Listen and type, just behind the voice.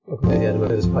End of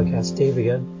this podcast. Dave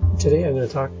again. Today I'm going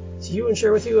to talk to you and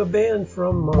share with you a band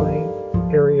from my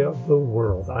area of the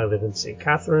world. I live in St.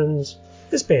 Catharines.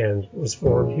 This band was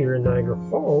formed here in Niagara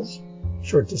Falls,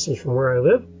 short distance from where I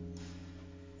live.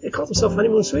 They call themselves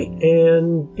Honeymoon Suite,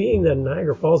 and being that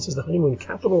Niagara Falls is the honeymoon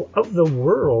capital of the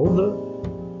world,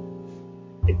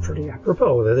 it's pretty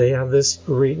apropos that they have this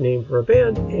great name for a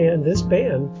band, and this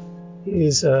band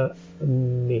is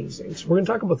amazing. So we're going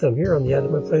to talk about them here on the Add to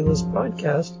My Playlist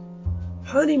podcast,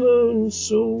 Honeymoon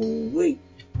Suite.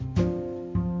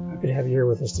 Happy to have you here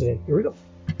with us today. Here we go.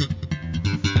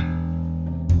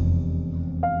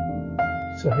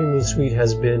 So Honeymoon Suite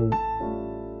has been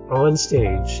on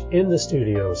stage in the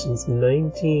studio since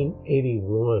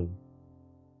 1981.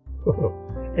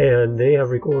 And they have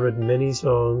recorded many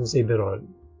songs. They've been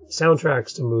on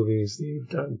soundtracks to movies. They've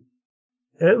done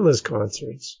endless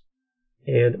concerts.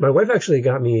 And my wife actually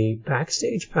got me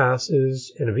backstage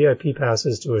passes and a VIP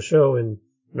passes to a show in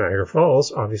Niagara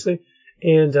Falls, obviously.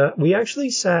 And we actually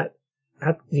sat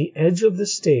at the edge of the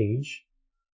stage,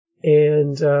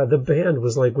 and the band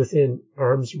was like within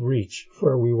arm's reach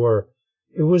where we were.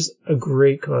 It was a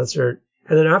great concert.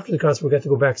 And then after the concert, we got to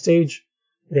go backstage.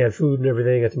 They had food and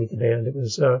everything. I got to meet the band. It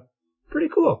was pretty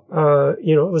cool.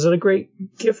 It was a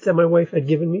great gift that my wife had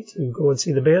given me to go and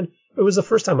see the band. It was the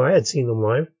first time I had seen them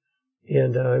live,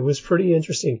 and it was pretty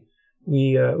interesting.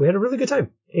 We had a really good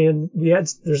time, and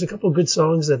there's a couple of good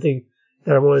songs that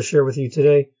I want to share with you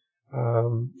today.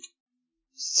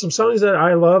 Some songs that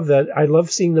I love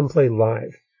seeing them play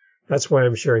live. That's why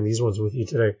I'm sharing these ones with you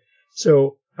today.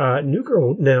 So, New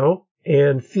Girl Now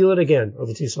and Feel It Again are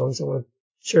the two songs I want to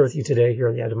share with you today here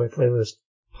on the Add to My Playlist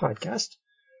podcast.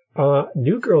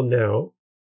 New Girl Now,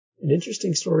 an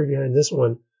interesting story behind this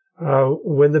one.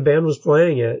 When the band was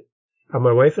playing it,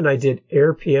 my wife and I did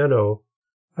air piano.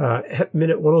 At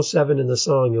minute 107 in the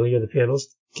song, you'll hear the pianos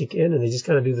kick in, and they just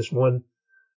kind of do this one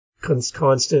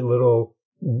constant little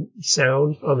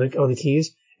sound on the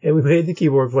keys. And we made the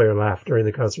keyboard player laugh during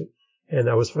the concert, and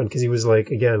that was fun because he was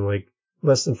like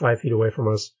less than 5 feet away from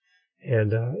us,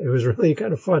 and it was really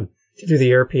kind of fun to do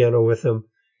the air piano with him.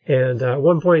 And at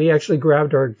one point, he actually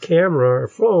grabbed our camera, our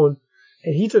phone,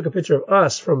 and he took a picture of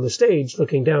us from the stage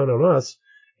looking down on us,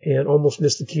 and almost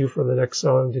missed the cue for the next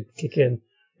song to kick in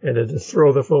and to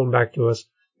throw the phone back to us.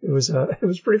 It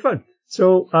was pretty fun.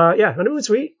 So, Honeymoon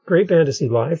Suite, great band to see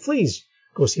live. Please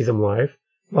go see them live.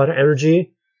 A lot of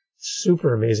energy.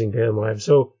 Super amazing band live.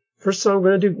 So, first song we're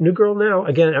going to do, New Girl Now.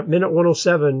 Again, at minute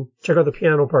 107, check out the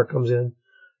piano part comes in.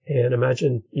 And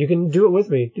imagine, you can do it with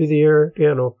me. Do the air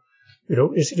piano. We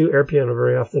don't usually do air piano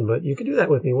very often, but you can do that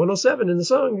with me. 107 in the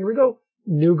song. Here we go.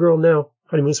 New Girl Now,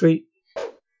 Honeymoon Suite.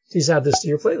 Please add this to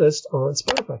your playlist on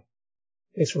Spotify.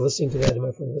 Thanks for listening to the Add to My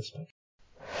Playlist.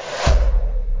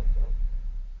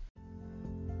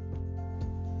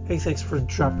 Hey, thanks for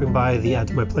dropping by the Add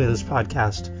to My Playlist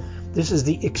podcast. This is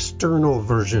the external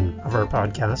version of our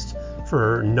podcast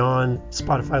for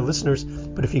non-Spotify listeners.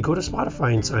 But if you go to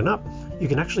Spotify and sign up, you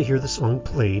can actually hear the song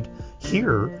played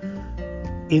here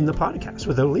in the podcast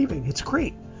without leaving. It's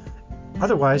great.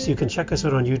 Otherwise, you can check us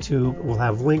out on YouTube. We'll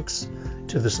have links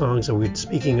to the songs that we're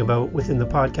speaking about within the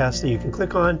podcast that you can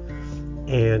click on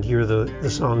and hear the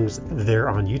songs there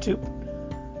on YouTube.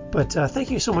 But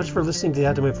thank you so much for listening to the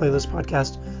Add to My Playlist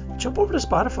podcast. Jump over to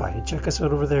Spotify and check us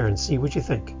out over there and see what you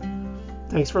think.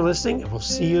 Thanks for listening, and we'll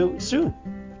see you soon.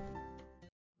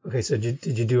 Okay, so did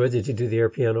you do it? Did you do the air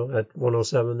piano at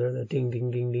 107 there? That ding, ding,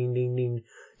 ding, ding, ding, ding.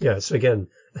 Yeah, so again,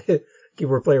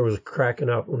 keyboard player was cracking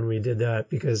up when we did that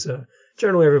because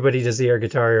generally everybody does the air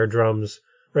guitar, air drums,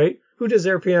 right? Who does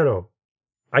air piano?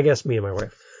 I guess me and my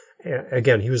wife.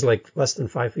 Again, he was like less than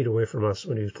 5 feet away from us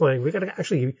when he was playing. We got to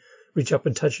actually reach up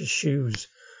and touch his shoes,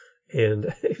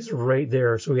 and he was right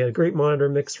there. So we had a great monitor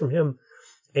mix from him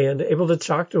and able to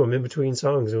talk to him in between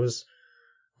songs. It was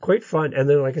quite fun. And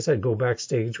then, like I said, go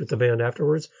backstage with the band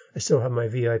afterwards. I still have my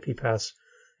VIP pass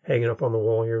hanging up on the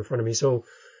wall here in front of me. So,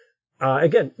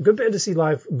 again, good band to see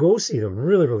live. Go see them.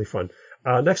 Really, really fun.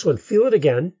 Next one, Feel It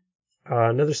Again.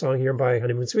 Another song here by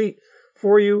Honeymoon Suite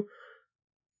for you.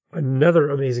 Another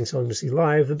amazing song to see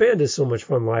live. The band is so much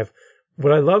fun live.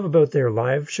 What I love about their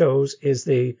live shows is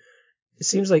it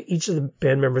seems like each of the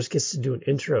band members gets to do an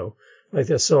intro, like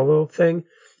the solo thing,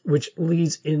 which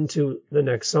leads into the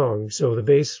next song. So the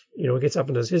bass, gets up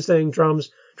and does his thing, drum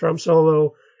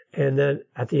solo, and then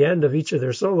at the end of each of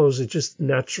their solos, it just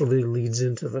naturally leads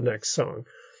into the next song.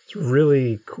 It's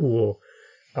really cool.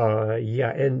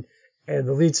 And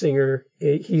the lead singer,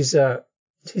 he's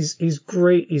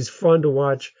great. He's fun to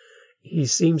watch. He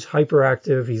seems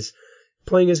hyperactive. He's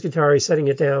playing his guitar. He's setting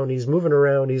it down. He's moving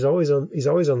around. He's always on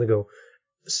the go.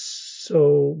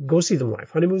 So go see them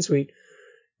live. Honeymoon Suite.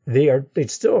 They're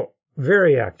still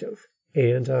very active.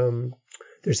 And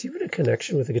there's even a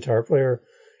connection with the guitar player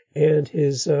and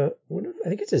his, I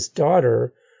think it's his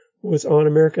daughter, was on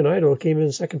American Idol, came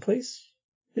in second place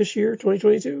this year,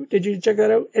 2022. Did you check that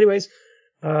out? Anyways,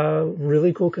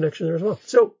 really cool connection there as well.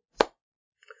 So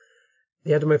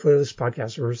the Add to My Playlist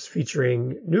podcast was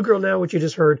featuring New Girl Now, which you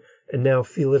just heard, and now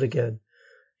Feel It Again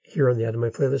here on the Add to My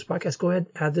Playlist podcast. Go ahead,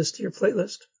 add this to your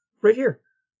playlist right here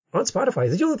on Spotify.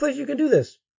 It's the only place you can do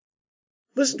this.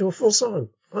 Listen to a full song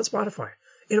on Spotify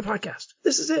in a podcast.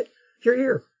 This is it. You're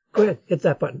here. Go ahead, hit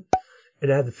that button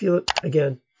and add the Feel It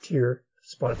Again to your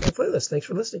Spotify playlist. Thanks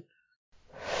for listening.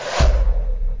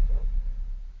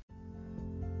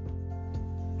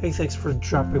 Hey, thanks for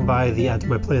dropping by the Add to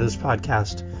My Playlist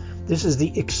podcast. This is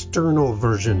the external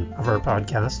version of our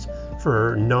podcast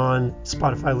for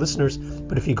non-Spotify listeners.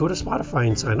 But if you go to Spotify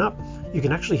and sign up, you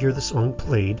can actually hear the song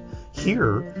played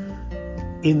here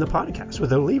in the podcast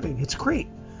without leaving. It's great.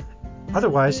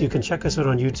 Otherwise, you can check us out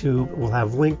on YouTube. We'll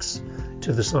have links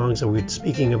to the songs that we're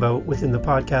speaking about within the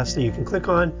podcast that you can click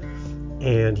on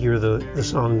and hear the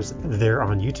songs there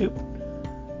on YouTube.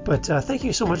 But thank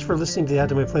you so much for listening to the Add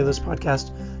to My Playlist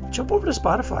podcast. Jump over to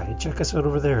Spotify and check us out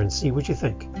over there and see what you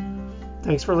think.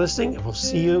 Thanks for listening, and we'll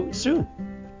see you soon.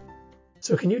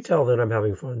 So can you tell that I'm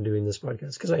having fun doing this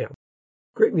podcast? Because I am.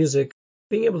 Great music,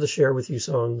 being able to share with you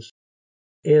songs.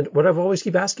 And what I've always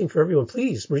keep asking for everyone,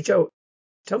 please reach out.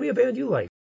 Tell me a band you like.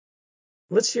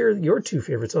 Let's hear your 2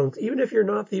 favorite songs. Even if you're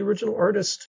not the original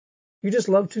artist, you just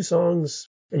love 2 songs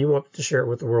and you want to share it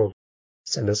with the world.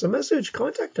 Send us a message.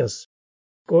 Contact us.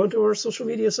 Go onto our social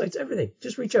media sites, everything.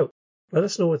 Just reach out. Let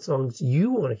us know what songs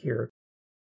you want to hear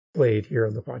played here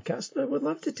on the podcast, and I would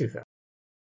love to do that.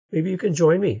 Maybe you can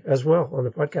join me as well on the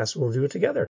podcast. We'll do it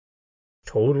together.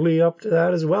 Totally up to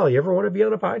that as well. You ever want to be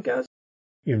on a podcast?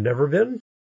 You've never been?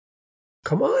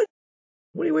 Come on.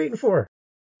 What are you waiting for?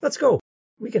 Let's go.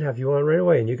 We can have you on right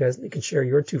away, and you can share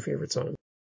your 2 favorite songs.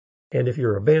 And if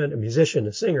you're a band, a musician,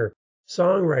 a singer,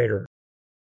 songwriter,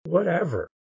 whatever,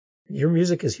 your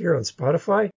music is here on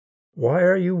Spotify, why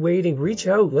are you waiting? Reach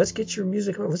out. Let's get your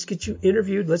music on. Let's get you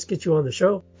interviewed. Let's get you on the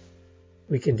show.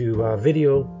 We can do a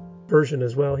video version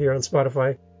as well here on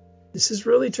Spotify. This is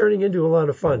really turning into a lot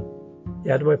of fun.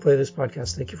 Add to My Playlist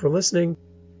podcast. Thank you for listening.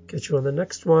 Catch you on the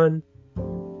next one.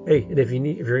 Hey, and if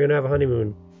you're going to have a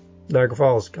honeymoon, Niagara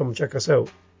Falls, come check us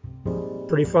out.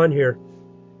 Pretty fun here.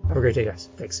 Have a great day, guys.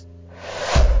 Thanks.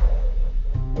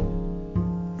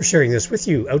 We're sharing this with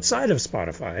you outside of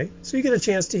Spotify, so you get a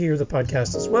chance to hear the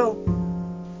podcast as well.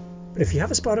 But if you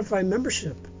have a Spotify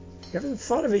membership, you haven't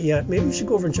thought of it yet, maybe you should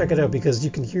go over and check it out, because you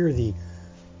can hear the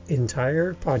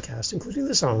entire podcast, including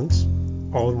the songs,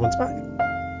 all in one spot.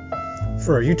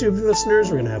 For our YouTube listeners,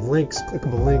 we're going to have links,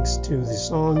 clickable links to the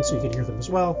songs so you can hear them as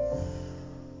well.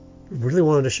 We really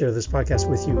wanted to share this podcast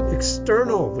with you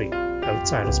externally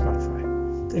outside of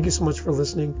Spotify. Thank you so much for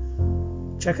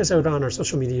listening. Check us out on our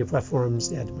social media platforms,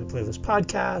 the Add to My Playlist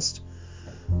podcast.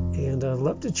 And I'd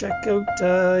love to check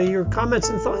out your comments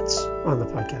and thoughts on the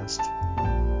podcast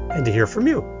and to hear from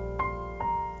you.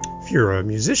 If you're a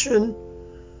musician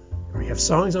or you have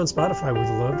songs on Spotify,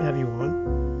 we'd love to have you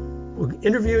on. We'll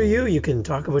interview you. You can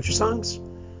talk about your songs.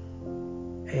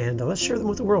 And let's share them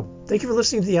with the world. Thank you for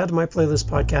listening to the Add to My Playlist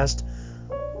podcast.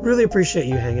 Really appreciate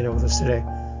you hanging out with us today.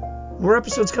 More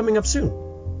episodes coming up soon.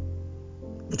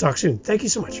 We'll talk soon. Thank you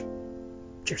so much.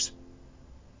 Cheers.